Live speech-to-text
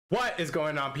What is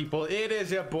going on, people? It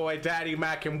is your boy Daddy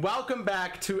Mac, and welcome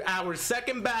back to our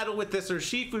second battle with this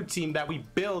Urshifu team that we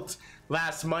built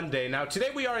last Monday. Now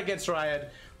today we are against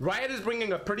Riot. Riot is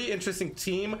bringing a pretty interesting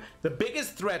team. The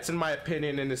biggest threats, in my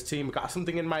opinion, in this team, got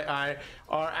something in my eye,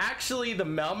 are actually the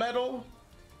Melmetal.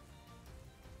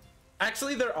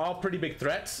 Actually, they're all pretty big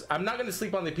threats. I'm not going to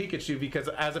sleep on the Pikachu because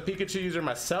as a Pikachu user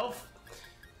myself,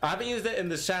 I haven't used it in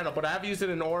this channel, but I have used it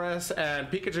in Auras, and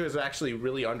Pikachu is actually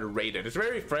really underrated. It's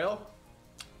very frail,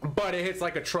 but it hits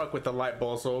like a truck with the light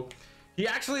ball. So he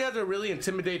actually has a really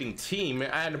intimidating team.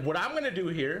 And what I'm going to do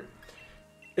here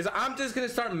is I'm just going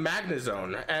to start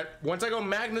Magnezone. And once I go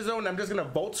Magnezone, I'm just going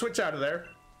to Volt Switch out of there.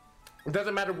 It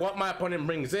doesn't matter what my opponent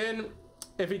brings in.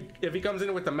 If he comes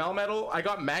in with the Melmetal, I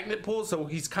got Magnet Pull, so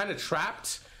he's kind of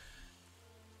trapped.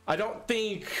 I don't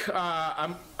think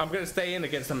I'm gonna stay in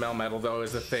against the Melmetal though,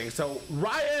 is the thing. So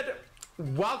Riot,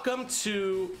 welcome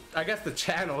to, I guess, the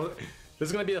channel. This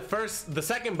is gonna be the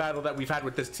second battle that we've had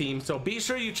with this team. So be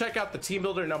sure you check out the team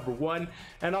builder #1,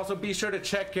 and also be sure to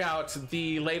check out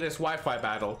the latest Wi-Fi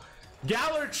battle.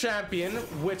 Galar Champion,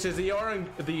 which is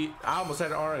I almost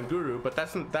said Oranguru, but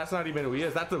that's not even who he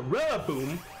is. That's the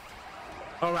Rillaboom.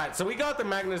 All right, so we got the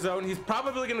Magnezone. He's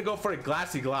probably gonna go for a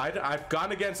Glassy Glide. I've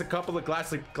gone against a couple of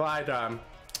Glassy Glide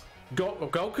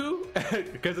Goku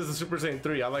because it's a Super Saiyan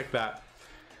 3. I like that.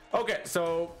 Okay,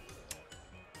 so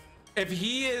if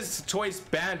he is Choice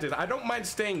Banded, I don't mind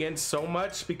staying in so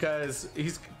much because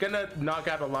he's gonna knock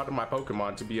out a lot of my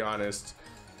Pokemon, to be honest.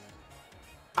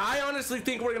 I honestly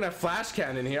think we're gonna Flash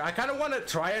Cannon here. I kind of want to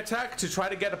try attack to try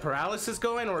to get a paralysis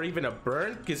going, or even a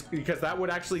burn, because that would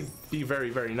actually be very,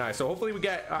 very nice. So hopefully we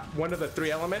get one of the 3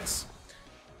 elements.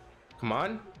 Come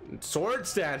on,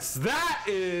 Swords Dance. That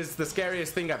is the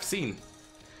scariest thing I've seen.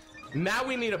 Now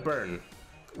we need a burn.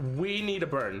 We need a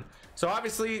burn. So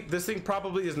obviously this thing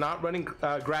probably is not running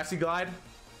Grassy Glide.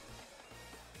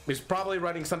 It's probably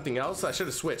running something else. I should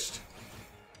have switched.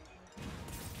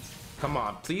 Come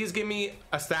on, please give me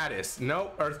a status.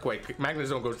 No, Earthquake.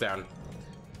 Magnezone goes down.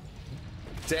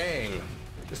 Dang.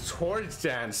 Swords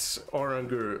Dance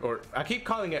Oranguru, or I keep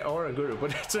calling it Oranguru,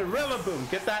 but it's a Rillaboom.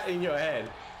 Get that in your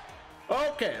head.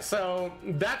 Okay, so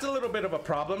that's a little bit of a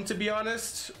problem, to be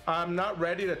honest. I'm not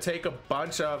ready to take a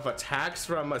bunch of attacks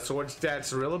from a Swords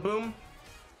Dance Rillaboom.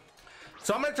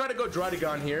 So I'm gonna try to go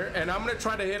Druddigon here, and I'm gonna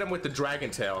try to hit him with the Dragon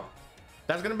Tail.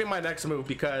 That's gonna be my next move,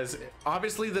 because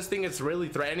obviously this thing is really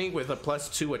threatening with a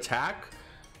 +2 attack.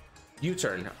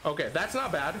 U-turn. Okay, that's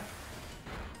not bad.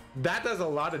 That does a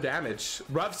lot of damage.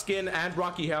 Rough Skin and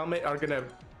Rocky Helmet are gonna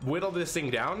whittle this thing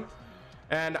down,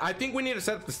 and I think we need to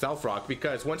set up the Stealth Rock,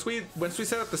 because once we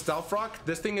set up the Stealth Rock,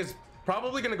 this thing is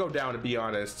probably gonna go down, to be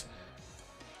honest.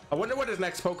 I wonder what his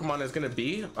next Pokemon is gonna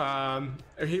be.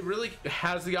 He really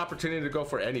has the opportunity to go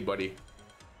for anybody.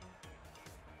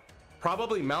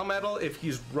 Probably Melmetal if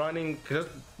he's running, because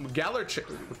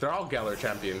they're all Galar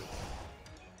Champion.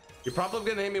 You're probably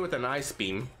gonna hit me with an Ice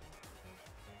Beam,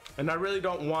 and I really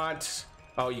don't want.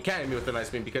 Oh, you can't hit me with an Ice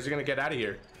Beam because you're gonna get out of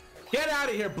here. Get out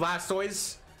of here,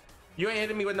 Blastoise! You ain't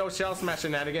hitting me with no Shell Smash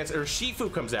shenanigans.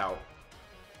 Urshifu comes out.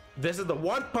 This is the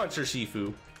One-Punch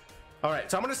Urshifu. All right,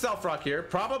 so I'm gonna Stealth Rock here.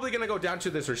 Probably gonna go down to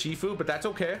this Urshifu, but that's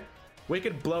okay.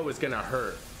 Wicked Blow is gonna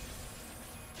hurt.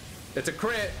 It's a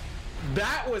crit.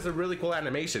 That was a really cool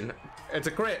animation. It's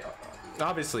a crit,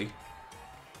 obviously.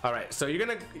 All right, so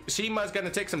Shima's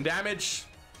gonna take some damage.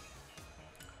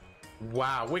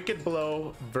 Wow, Wicked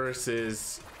Blow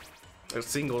versus a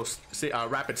single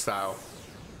rapid style.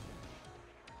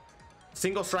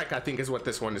 Single strike, I think, is what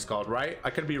this one is called, right?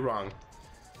 I could be wrong.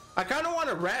 I kind of want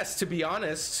to rest, to be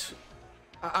honest.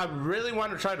 I really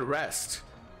want to try to rest.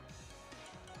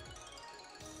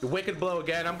 The Wicked Blow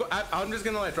again. I'm just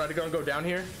gonna let Druddigon go down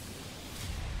here.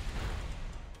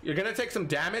 You're gonna take some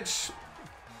damage,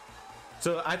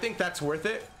 so I think that's worth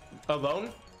it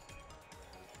alone.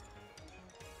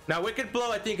 Now Wicked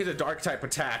Blow, I think, is a Dark type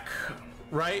attack,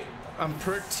 right? I'm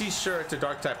pretty sure it's a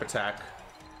Dark type attack.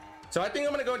 So I think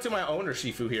I'm gonna go into my own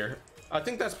Urshifu here. I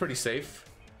think that's pretty safe.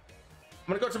 I'm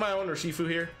gonna go to my own Urshifu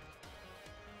here.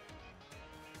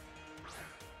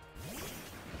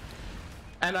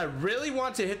 And I really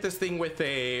want to hit this thing with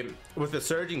the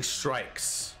Surging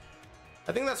Strikes.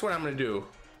 I think that's what I'm gonna do.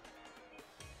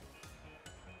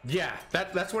 Yeah,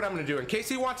 that's what I'm gonna do. In case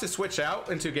he wants to switch out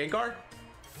into Gengar,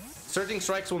 Surging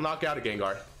Strikes will knock out a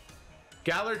Gengar.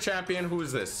 Galar Champion, who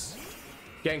is this?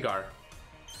 Gengar.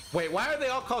 Wait, why are they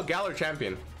all called Galar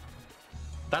Champion?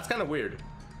 That's kind of weird.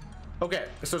 Okay,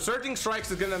 so Surging Strikes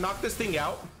is gonna knock this thing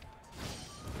out.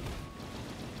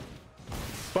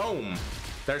 Boom.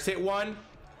 There's hit 1.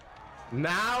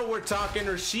 Now we're talking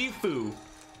Urshifu.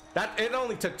 That it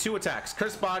only took 2 attacks.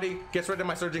 Curse Body gets rid of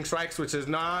my Surging Strikes, which is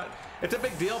not, it's a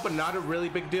big deal, but not a really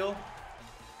big deal.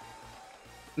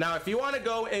 Now, if you want to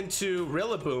go into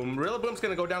Rillaboom, Rillaboom's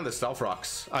going to go down the Stealth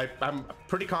Rocks. I'm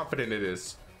pretty confident it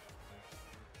is.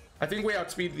 I think we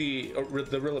outspeed the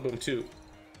Rillaboom too.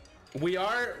 We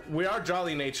are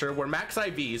Jolly Nature. We're max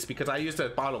IVs because I used a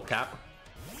bottle cap.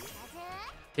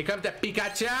 Here comes the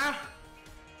Pikachu,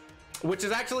 which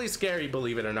is actually scary,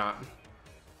 believe it or not.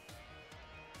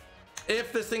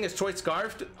 If this thing is Choice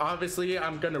Scarfed, obviously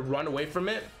I'm gonna run away from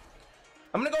it.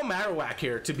 I'm gonna go Marowak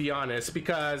here, to be honest,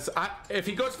 because if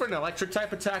he goes for an electric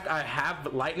type attack, I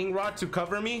have Lightning Rod to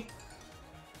cover me.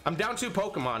 I'm down 2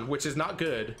 Pokemon, which is not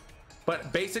good,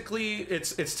 but basically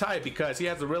it's tied because he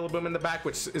has the Rillaboom in the back,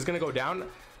 which is gonna go down.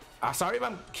 Sorry if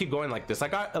I keep going like this. I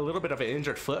got a little bit of an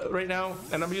injured foot right now,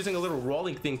 and I'm using a little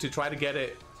rolling thing to try to get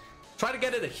it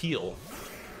a heal.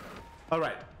 All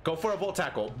right, go for a Volt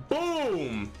Tackle.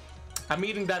 Boom! I'm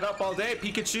eating that up all day,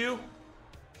 Pikachu.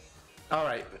 All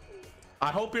right. I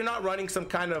hope you're not running some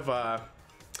kind of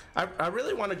I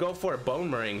really want to go for a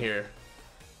Boomerang here.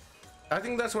 I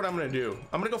think that's what I'm gonna do.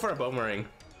 I'm gonna go for a Boomerang.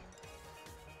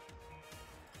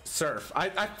 Surf.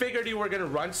 I figured you were gonna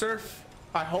run Surf.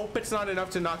 I hope it's not enough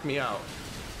to knock me out.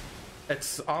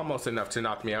 It's almost enough to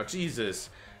knock me out. Jesus.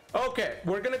 Okay,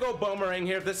 we're gonna go Boomerang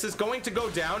here. This is going to go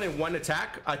down in 1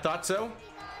 attack. I thought so.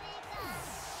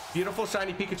 Beautiful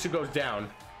shiny Pikachu goes down.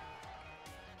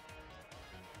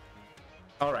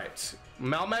 All right,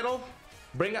 Melmetal.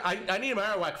 Bring. I need a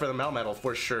Marowak for the Melmetal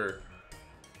for sure.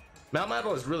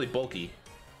 Melmetal is really bulky,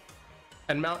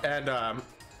 and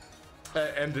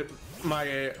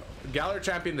my Galar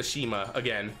champion, the Shima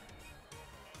again.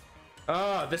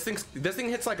 This thing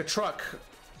hits like a truck.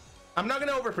 I'm not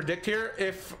gonna over predict here.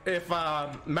 If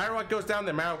Marowak goes down,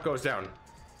 then Marowak goes down.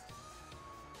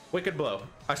 Wicked Blow.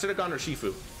 I should have gone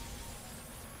Urshifu.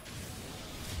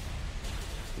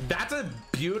 That's a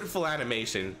beautiful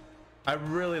animation. I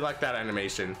really like that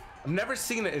animation. I've never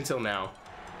seen it until now.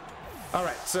 All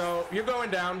right, so you're going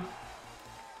down.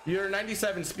 You're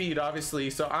 97 speed,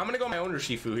 obviously. So I'm gonna go my own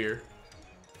Urshifu here.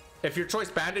 If you're Choice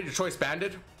Banded, you're Choice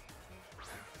Banded.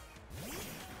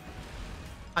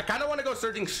 I kind of want to go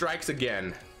Surging Strikes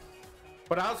again,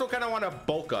 but I also kind of want to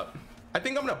bulk up. I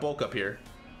think I'm gonna bulk up here.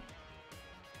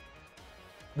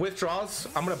 Withdraws.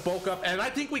 I'm gonna bulk up, and I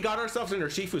think we got ourselves an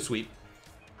Urshifu sweep.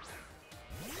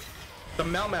 The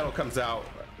Melmetal comes out,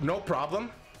 no problem.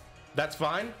 That's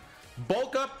fine.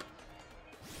 Bulk up.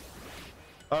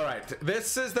 All right,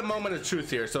 this is the moment of truth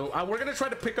here. So we're gonna try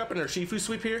to pick up an Urshifu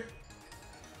sweep here.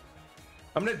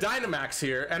 I'm gonna Dynamax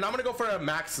here, and I'm gonna go for a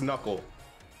Max Knuckle.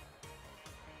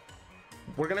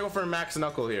 We're gonna go for a Max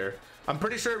Knuckle here. I'm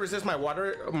pretty sure it resists my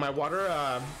water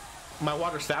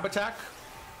stab attack.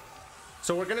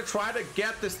 So we're gonna try to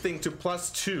get this thing to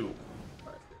 +2,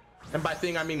 and by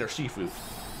thing I mean Urshifu.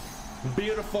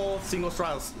 Beautiful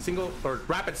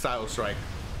rapid style strike.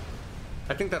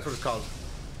 I think that's what it's called.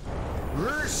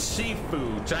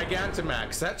 Urshifu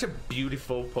Gigantamax. Such a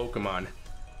beautiful Pokemon.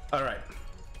 All right,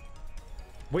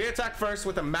 we attack first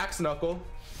with a Max Knuckle.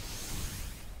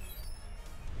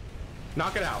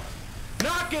 Knock it out.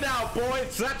 Knock it out,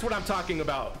 boys. That's what I'm talking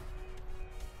about.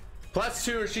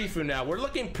 +2 Urshifu now. We're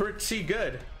looking pretty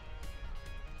good.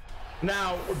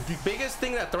 Now, the biggest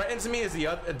thing that threatens me is the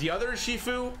other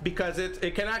Urshifu, because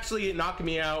it can actually knock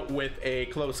me out with a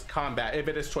close combat if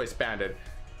it is Choice Banded.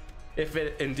 If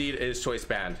it indeed is Choice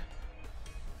Banned.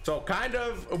 So kind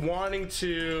of wanting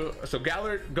to... So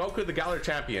Goku, the Galar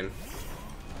champion.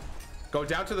 Go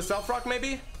down to the Stealth Rock,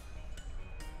 maybe?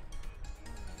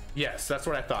 Yes, that's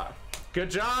what I thought.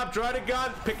 Good job,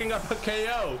 Dragon, picking up a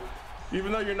KO.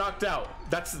 Even though you're knocked out.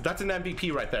 That's an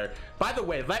MVP right there. By the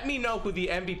way, let me know who the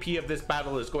MVP of this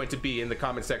battle is going to be in the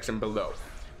comment section below.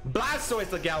 Blastoise,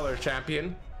 the Galar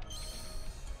champion,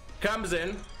 comes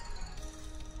in.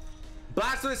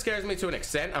 Blastoise scares me to an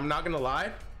extent, I'm not gonna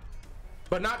lie,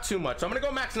 but not too much. So I'm gonna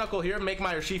go Max Knuckle here, make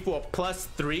my Urshifu a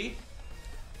 +3.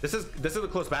 This is a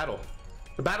close battle.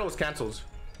 The battle was canceled.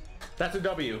 That's a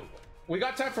W. We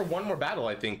got time for one more battle,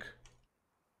 I think.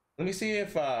 Let me see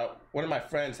if one of my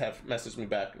friends have messaged me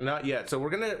back. Not yet. So we're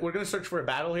gonna search for a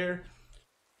battle here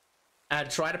and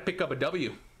try to pick up a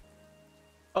W.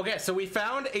 Okay, so we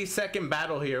found a second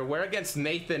battle here. We're against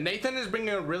Nathan. Nathan is bringing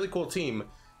a really cool team.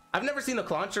 I've never seen a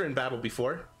Clauncher in battle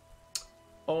before,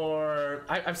 or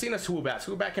I've seen a Swoobat.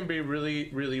 Swoobat can be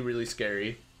really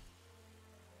scary,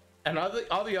 and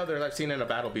all the others I've seen in a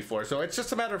battle before. So it's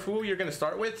just a matter of who you're gonna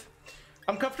start with.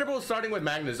 I'm comfortable starting with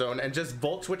Magnezone and just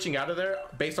Volt switching out of there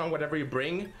based on whatever you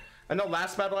bring. I know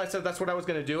last battle I said that's what I was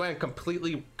going to do and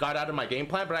completely got out of my game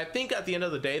plan, but I think at the end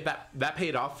of the day that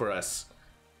paid off for us.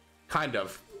 Kind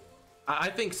of. I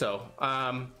think so.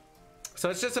 So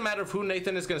it's just a matter of who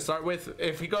Nathan is going to start with.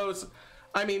 If he goes,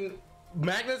 I mean,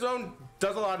 Magnezone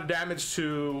does a lot of damage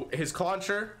to his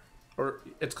Clauncher, or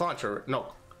it's Clauncher.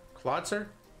 No, Clauncher?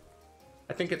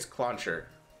 I think it's Clauncher.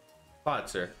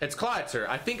 Clauncher. It's Clauncher.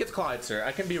 I think it's Clauncher.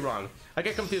 I can be wrong. I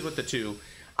get confused with the two.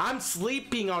 I'm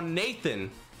sleeping on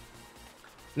Nathan.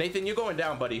 Nathan, you're going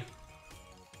down, buddy.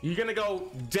 You're going to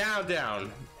go down, down.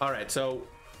 All right, so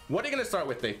what are you going to start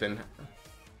with, Nathan?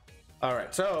 All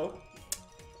right, so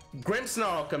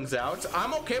Grimmsnarl comes out.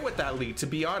 I'm okay with that lead, to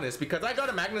be honest, because I got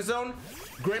a Magnezone.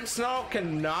 Grimmsnarl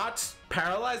cannot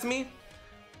paralyze me.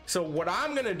 So what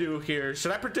I'm gonna do here,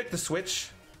 should I predict the switch?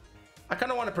 I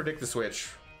kind of want to predict the switch.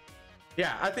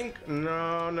 Yeah, I think,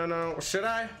 no. Should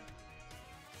I?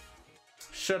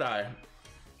 Should I?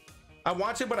 I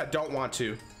want to, but I don't want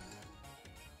to.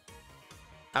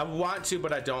 I want to,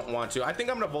 but I don't want to. I think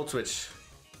I'm gonna Volt Switch.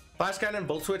 Flash Cannon,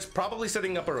 Volt Switch, probably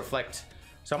setting up a Reflect.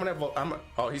 So I'm gonna,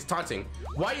 oh, he's taunting.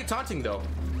 Why are you taunting though?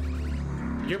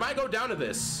 You might go down to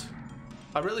this.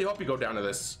 I really hope you go down to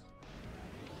this.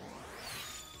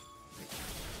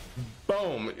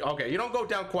 Boom. Okay, you don't go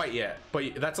down quite yet,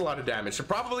 but that's a lot of damage. You're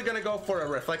probably gonna go for a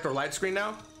Reflect or Light Screen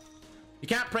now. You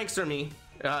can't Prankster me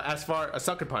as far as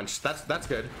Sucker Punch. That's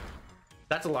good.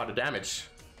 That's a lot of damage.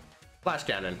 Flash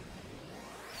Cannon.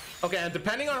 Okay, and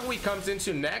depending on who he comes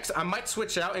into next, I might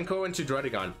switch out and go into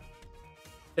Druddigon.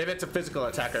 If it's a physical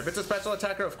attacker. If it's a special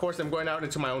attacker, of course, I'm going out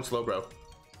into my own Slowbro.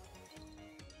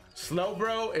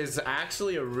 Slowbro is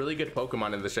actually a really good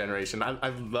Pokemon in this generation. I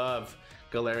love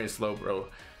Galarian Slowbro.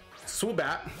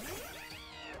 Swoobat.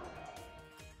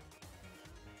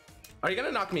 Are you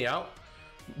gonna knock me out?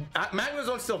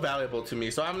 Magnezone's still valuable to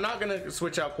me, so I'm not gonna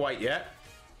switch out quite yet.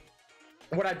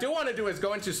 What I do want to do is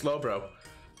go into Slowbro.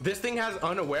 This thing has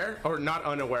Unaware, or not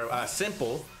Unaware,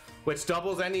 Simple, which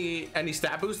doubles any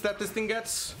stat boost that this thing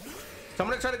gets. So I'm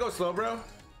gonna try to go Slowbro.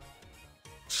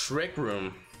 Trick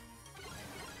Room.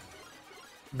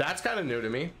 That's kind of new to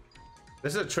me.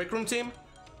 This is a Trick Room team.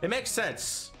 It makes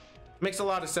sense. It makes a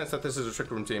lot of sense that this is a Trick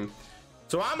Room team.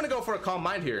 So I'm gonna go for a Calm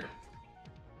Mind here.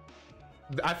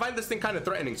 I find this thing kind of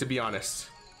threatening, to be honest.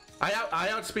 I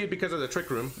outspeed because of the Trick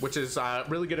Room, which is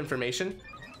really good information.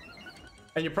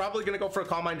 And you're probably gonna go for a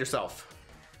Calm Mind yourself.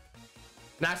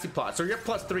 Nasty Plot. So you're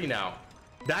 +3 now.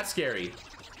 That's scary.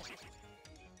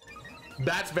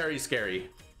 That's very scary.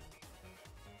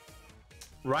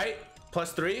 Right?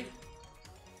 +3?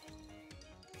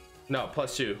 No,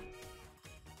 +2.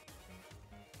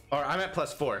 Or I'm at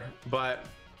 +4, but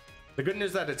the good news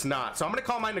is that it's not. So I'm gonna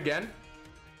Calm Mind again.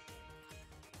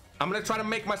 I'm gonna try to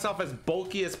make myself as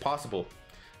bulky as possible.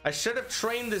 I should have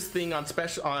trained this thing on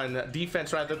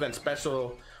defense rather than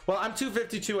special. Well, I'm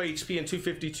 252 HP and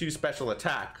 252 special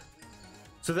attack.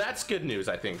 So that's good news,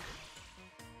 I think.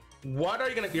 What are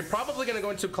you gonna, you're probably gonna go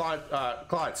into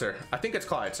Clawitzer. I think it's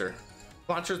Clawitzer.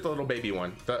 Clawitser's the little baby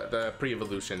one, the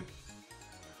pre-evolution.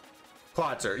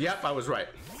 Clawitzer, yep, I was right.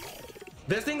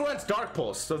 This thing runs Dark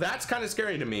Pulse, so that's kind of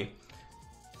scary to me.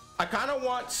 I kind of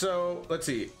want, so let's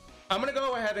see. I'm gonna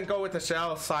go ahead and go with the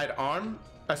Shell Side Arm,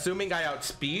 assuming I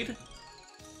outspeed.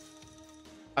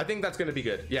 I think that's gonna be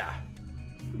good. Yeah,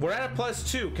 we're at a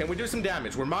 +2. Can we do some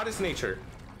damage? We're Modest Nature.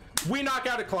 We knock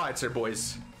out a Clawitzer,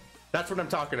 boys. That's what I'm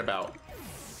talking about.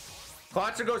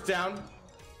 Clawitzer goes down,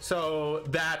 so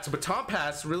that Baton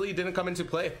Pass really didn't come into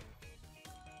play.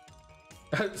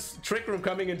 Trick Room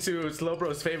coming into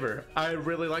Slowbro's favor. I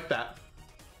really like that.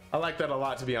 I like that a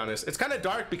lot, to be honest. It's kind of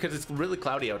dark because it's really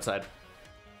cloudy outside.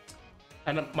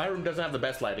 And my room doesn't have the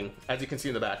best lighting, as you can see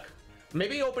in the back.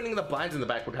 Maybe opening the blinds in the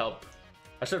back would help.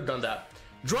 I should have done that.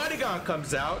 Druddigon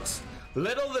comes out.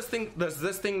 Little does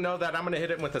this thing know that I'm gonna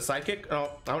hit it with a Psychic.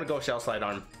 Oh, I'm gonna go Shell Side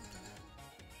Arm.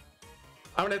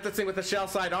 I'm gonna hit this thing with a Shell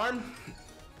Side Arm,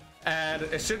 and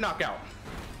it should knock out.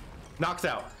 Knocks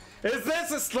out. Is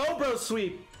this a Slowbro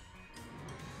sweep?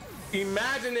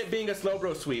 Imagine it being a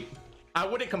Slowbro sweep. I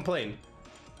wouldn't complain.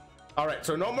 All right,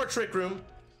 so no more Trick Room.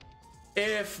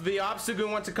 If the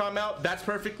Obstagoon wants to come out, that's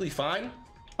perfectly fine.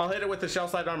 I'll hit it with the Shell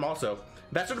Side Arm also.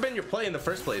 That should have been your play in the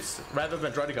first place, rather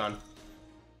than Druddigon.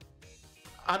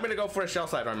 I'm gonna go for a Shell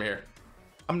Side Arm here.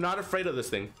 I'm not afraid of this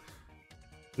thing.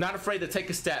 Not afraid to take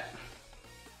a step.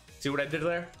 See what I did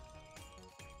there?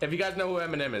 If you guys know who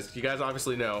Eminem is, you guys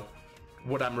obviously know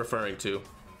what I'm referring to.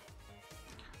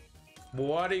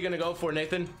 What are you gonna go for,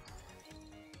 Nathan?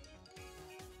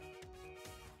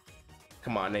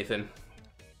 Come on, Nathan.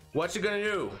 What you gonna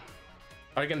do?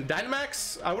 Are you gonna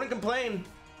Dynamax? I wouldn't complain.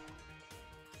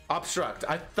 Obstruct.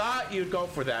 I thought you'd go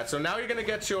for that. So now you're gonna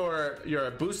get your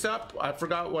boost up. I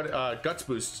forgot what Guts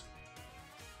boost.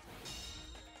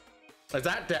 Is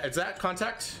that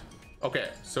contact? Okay,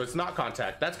 so it's not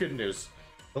contact. That's good news.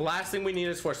 The last thing we need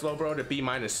is for Slowbro to be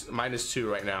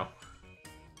 -2 right now.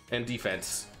 And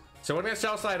defense. So we're gonna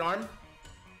Shell Slide Arm.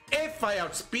 If I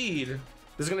outspeed,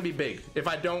 this is gonna be big. If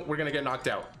I don't, we're gonna get knocked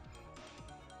out.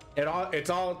 It's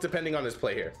all depending on this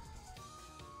play here.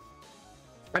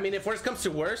 I mean, if worse comes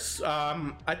to worse,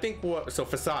 I think so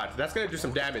Facade, that's gonna do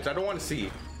some damage. I don't want to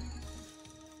see.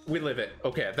 We live it.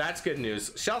 Okay, that's good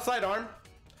news. Shell Slide Arm,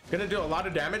 gonna do a lot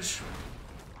of damage.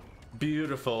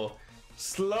 Beautiful.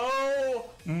 Slow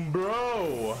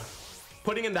bro,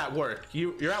 putting in that work.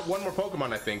 You're at one more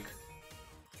Pokemon, I think.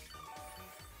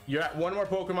 You're at one more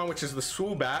Pokemon, which is the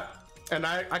Swoobat, and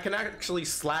I can actually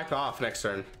slack off next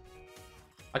turn.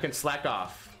 I can slack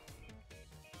off.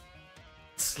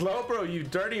 Slowbro, you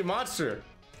dirty monster.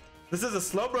 This is a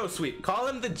Slowbro sweep. Call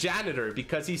him the janitor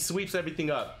because he sweeps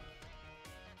everything up.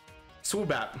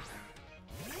 Swoobat.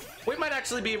 We might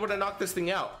actually be able to knock this thing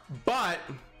out, but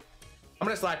I'm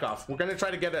gonna slack off. We're gonna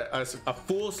try to get a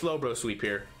full Slowbro sweep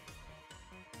here.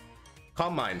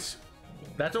 Calm Minds.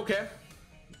 That's okay.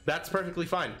 That's perfectly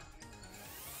fine.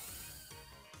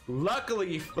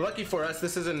 Lucky for us,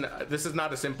 this is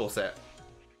not a simple set.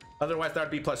 Otherwise, that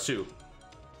would be +2.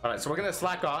 All right, so we're gonna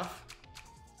slack off.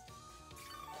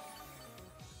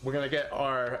 We're gonna get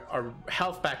our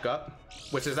health back up,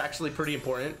 which is actually pretty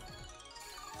important.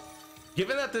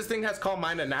 Given that this thing has Calm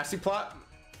Mind and Nasty Plot,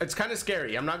 it's kind of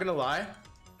scary, I'm not gonna lie.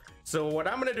 So what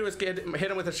I'm gonna do is hit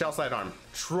him with a Shell Slide Arm.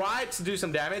 Try to do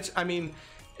some damage. I mean,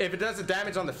 if it does the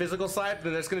damage on the physical side,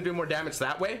 then it's gonna do more damage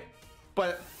that way.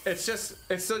 But it's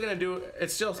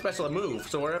still special move.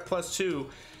 So we're at +2,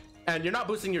 and you're not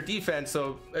boosting your defense.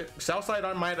 So Shell Slide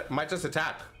Arm might just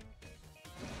attack.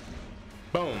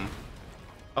 Boom.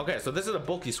 Okay, so this is a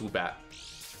bulky Swoobat.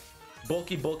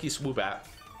 Bulky Swoobat.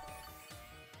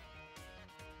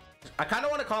 I kind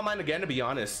of want to Calm Mind again, to be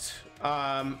honest.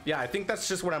 Yeah, I think that's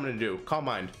just what I'm gonna do. Calm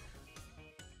Mind.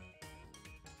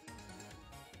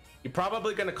 You're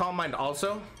probably gonna Calm Mind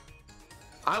also.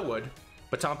 I would.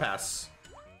 Baton Pass.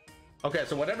 Okay,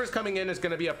 so whatever's coming in is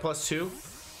gonna be a +2.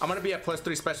 I'm gonna be at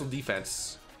 +3 special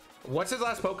defense. What's his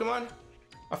last Pokemon?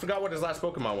 I forgot what his last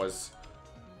Pokemon was.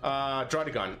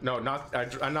 Draudigon. No,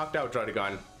 I knocked out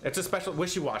Draudigon. It's a special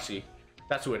Wishy-Washy.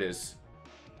 That's who it is.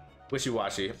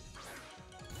 Wishy-Washy.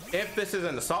 If this is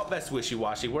an Assault Vest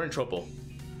Wishy-Washy, we're in trouble.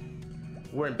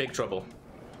 We're in big trouble.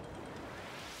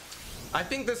 I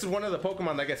think this is one of the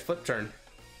Pokemon that gets Flip Turn.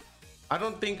 I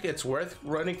don't think it's worth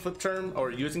running Flip Turn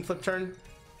or using Flip Turn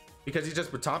because you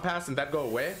just Baton Pass and that go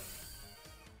away.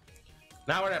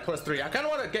 Now we're at +3. I kind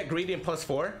of want to get greedy and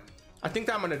 +4. I think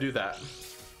that I'm going to do that.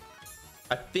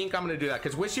 I think I'm going to do that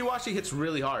because Wishy-Washy hits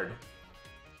really hard.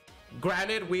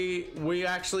 Granted, we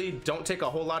actually don't take a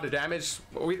whole lot of damage.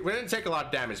 We didn't take a lot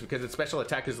of damage because its special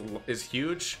attack is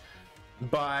huge.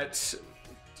 But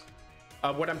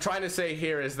what I'm trying to say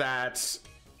here is that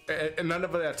none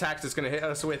of the attacks it's going to hit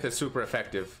us with is super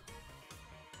effective.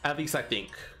 At least I think.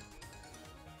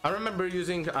 I remember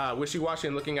using Wishy-Washy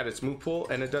and looking at its move pool,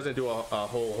 and it doesn't do a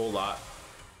whole lot.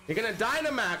 You're going to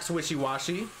Dynamax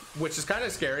Wishy-Washy, which is kind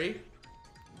of scary.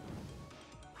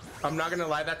 I'm not gonna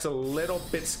lie, that's a little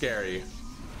bit scary.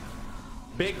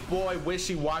 Big boy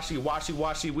Wishy-Washy,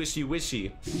 washy-washy,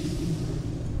 wishy-wishy.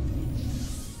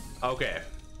 Okay.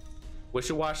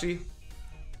 Wishy-Washy.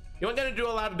 You ain't gonna do a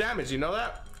lot of damage, you know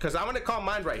that? Because I'm gonna Calm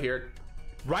Mind right here.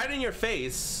 Right in your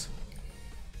face.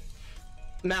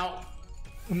 Now,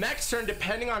 next turn,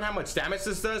 depending on how much damage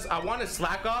this does, I want to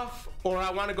slack off or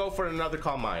I want to go for another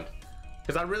Calm Mind.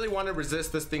 Because I really want to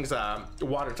resist this thing's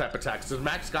water type attacks. So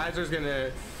Max Geyser is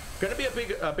gonna be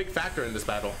a big factor in this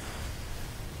battle.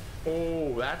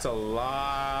 Oh, that's a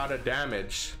lot of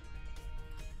damage.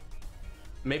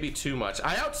 Maybe too much.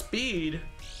 I outspeed,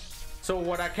 so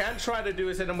what I can try to do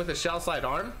is hit him with a Shell Slide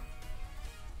Arm.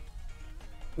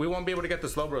 We won't be able to get the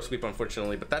Slowbro sweep,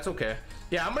 unfortunately, but that's okay.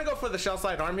 Yeah, I'm gonna go for the Shell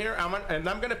Slide Arm here, and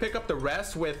I'm gonna pick up the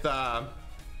rest with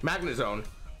Magnezone.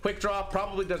 Quick Draw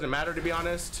probably doesn't matter, to be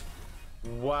honest.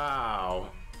 Wow,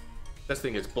 this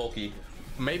thing is bulky.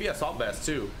 Maybe Assault Vest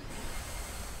too.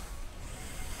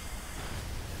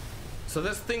 So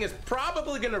this thing is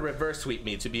probably gonna reverse sweep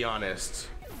me, to be honest.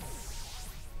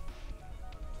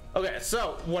 Okay,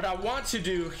 so what I want to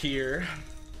do here,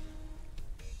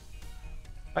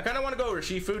 I kind of want to go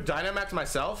Urshifu, Dynamax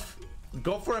myself,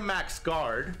 go for a Max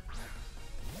Guard,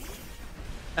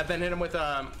 and then hit him with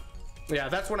yeah,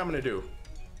 that's what I'm gonna do.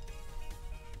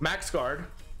 Max Guard,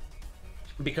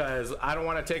 because I don't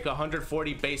want to take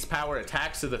 140 base power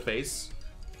attacks to the face.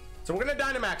 So we're gonna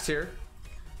Dynamax here.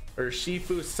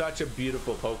 Urshifu is such a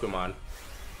beautiful Pokemon.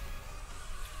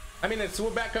 I mean, if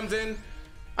Swoobat comes in,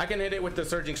 I can hit it with the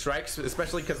surging strikes,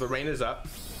 especially because the rain is up.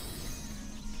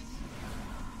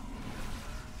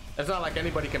 It's not like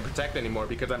anybody can protect anymore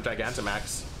because I'm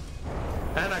Gigantamax.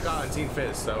 And I got Unseen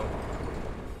Fizz, so.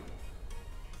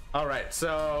 Alright,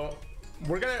 so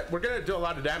we're gonna do a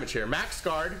lot of damage here. Max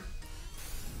Guard.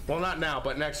 Well, not now,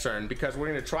 but next turn, because we're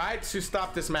gonna try to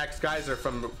stop this Max Geyser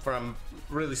from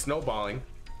really snowballing.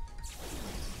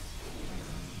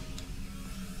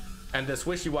 And this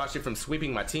Wishy-Washy from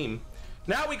sweeping my team.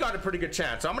 Now we got a pretty good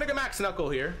chance. So I'm gonna go Max Knuckle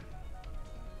here.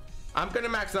 I'm gonna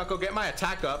Max Knuckle, get my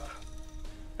attack up.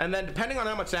 And then depending on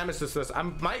how much damage this does, I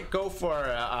might go for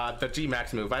the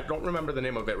G-Max move. I don't remember the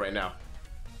name of it right now.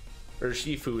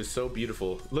 Urshifu is so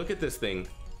beautiful. Look at this thing.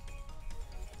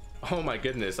 Oh my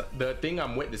goodness, the thing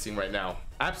I'm witnessing right now,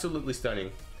 absolutely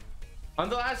stunning. On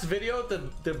the last video,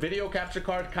 the video capture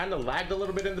card kind of lagged a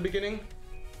little bit in the beginning.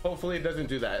 Hopefully it doesn't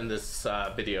do that in this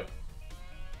video.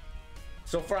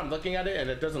 So far I'm looking at it and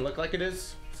it doesn't look like it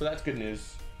is, so that's good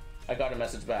news. I got a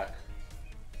message back.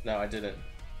 No, I didn't.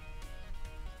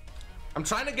 I'm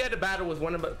trying to get a battle with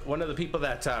one of the people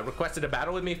that requested a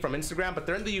battle with me from Instagram, but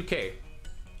they're in the UK.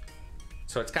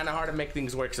 So it's kind of hard to make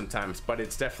things work sometimes, but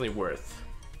it's definitely worth.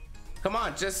 Come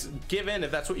on, just give in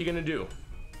if that's what you're gonna do.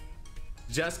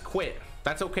 Just quit.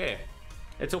 That's okay.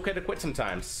 It's okay to quit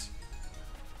sometimes.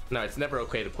 No, it's never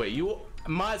okay to quit. You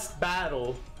must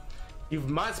battle. You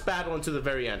must battle into the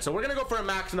very end. So we're gonna go for a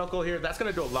Max Knuckle here. That's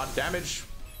gonna do a lot of damage.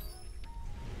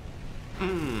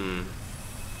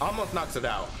 Almost knocks it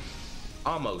out.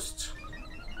 Almost.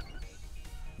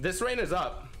 This rain is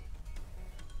up.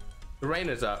 The rain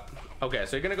is up. Okay,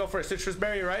 so you're gonna go for a Citrus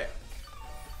Berry, right?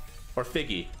 Or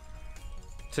Figgy.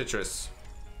 Citrus.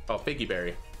 Oh, Figgy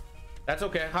Berry. That's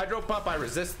okay. Hydro Pump, I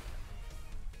resist.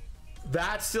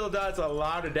 That still does a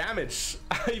lot of damage,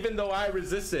 even though I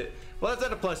resist it. Well, that's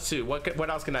at a +2. What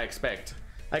else can I expect?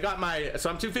 I got my, so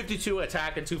I'm 252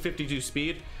 attack and 252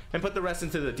 speed, and put the rest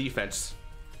into the defense.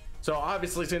 So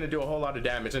obviously it's gonna do a whole lot of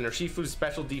damage, and Urshifu's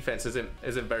special defense isn't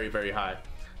very, very high.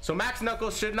 So Max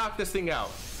Knuckles should knock this thing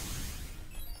out.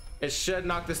 It should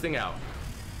knock this thing out.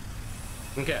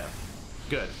 Okay,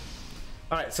 good.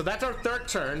 All right, so that's our third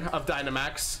turn of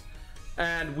Dynamax,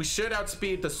 and we should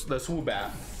outspeed the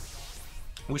Swoobat.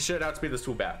 We should outspeed the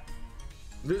Swoobat.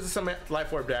 Loses some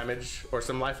life orb damage, or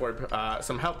some life orb,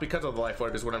 some health because of the life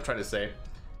orb is what I'm trying to say.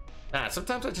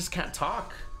 Sometimes I just can't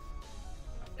talk.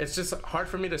 It's just hard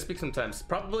for me to speak sometimes.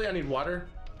 Probably I need water.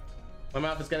 My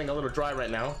mouth is getting a little dry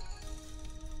right now.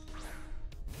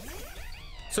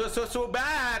 So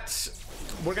Swoobat,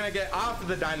 we're gonna get off of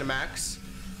the Dynamax,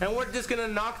 and we're just gonna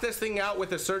knock this thing out with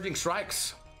the Surging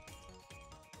Strikes.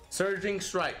 Surging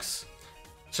Strikes.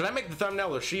 Should I make the thumbnail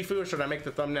Urshifu, or should I make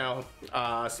the thumbnail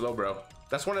Slowbro?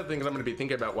 That's one of the things I'm gonna be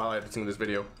thinking about while editing this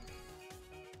video.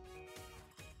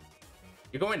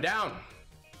 You're going down.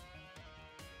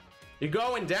 You're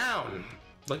going down.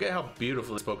 Look at how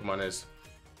beautiful this Pokemon is.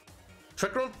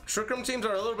 Trick Room teams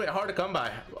are a little bit hard to come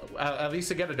by, at least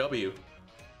to get a W.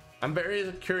 I'm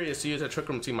very curious to use a Trick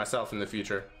Room team myself in the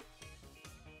future.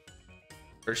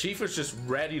 Urshifu's just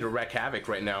ready to wreak havoc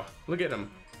right now. Look at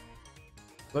him.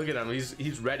 Look at him.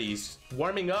 He's ready. He's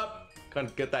warming up. Kind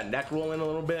of get that neck rolling a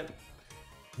little bit.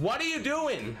 What are you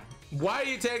doing? Why are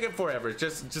you taking forever?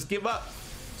 Just give up.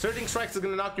 Surging Strikes is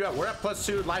gonna knock you out. We're at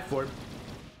 +2 life orb,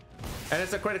 and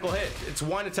it's a critical hit. It's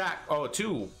 1 attack. Oh,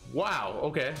 2. Wow.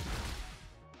 Okay.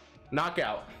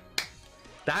 Knockout.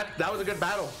 That was a good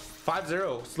battle.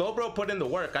 5-0. Slowbro put in the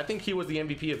work. I think he was the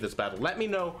MVP of this battle. Let me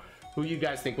know who you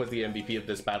guys think was the MVP of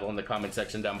this battle in the comment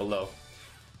section down below.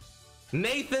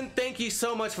 Nathan, thank you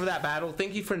so much for that battle.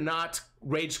 Thank you for not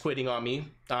rage quitting on me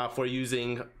for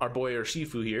using our boy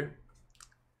Urshifu here.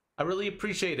 I really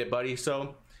appreciate it, buddy.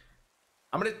 So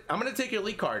I'm gonna take your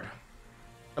lead card.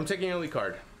 I'm taking your lead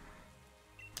card.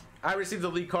 I received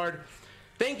the lead card.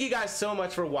 Thank you guys so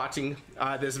much for watching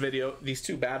this video, these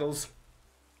 2 battles.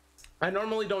 I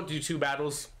normally don't do 2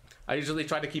 battles. I usually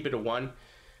try to keep it to 1.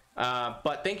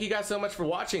 But thank you guys so much for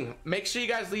watching. Make sure you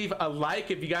guys leave a like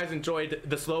if you guys enjoyed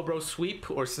the Slowbro sweep,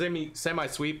 or semi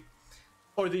sweep,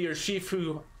 or the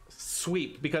Urshifu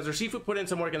sweep, because Urshifu put in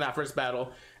some work in that first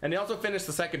battle, and he also finished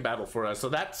the second battle for us. So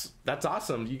that's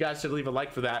awesome. You guys should leave a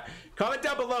like for that. Comment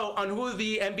down below on who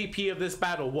the MVP of this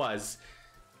battle was.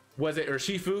 Was it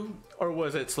Urshifu or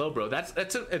was it Slowbro?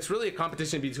 It's really a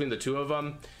competition between the 2 of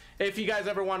them. If you guys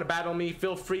ever want to battle me,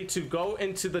 feel free to go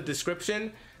into the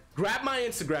description, grab my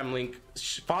Instagram link,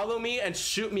 follow me, and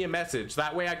shoot me a message.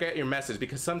 That way I get your message,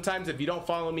 because sometimes if you don't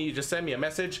follow me, you just send me a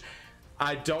message,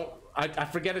 I don't I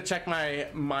forget to check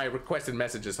my requested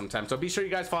messages sometimes, so be sure you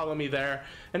guys follow me there,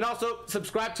 and also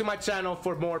subscribe to my channel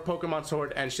for more Pokemon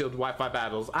Sword and Shield Wi-Fi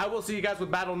battles. I will see you guys with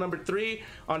battle number 3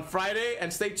 on Friday,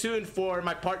 and stay tuned for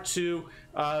my part 2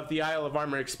 of the Isle of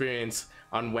Armor experience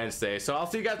on Wednesday. So I'll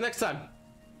see you guys next time.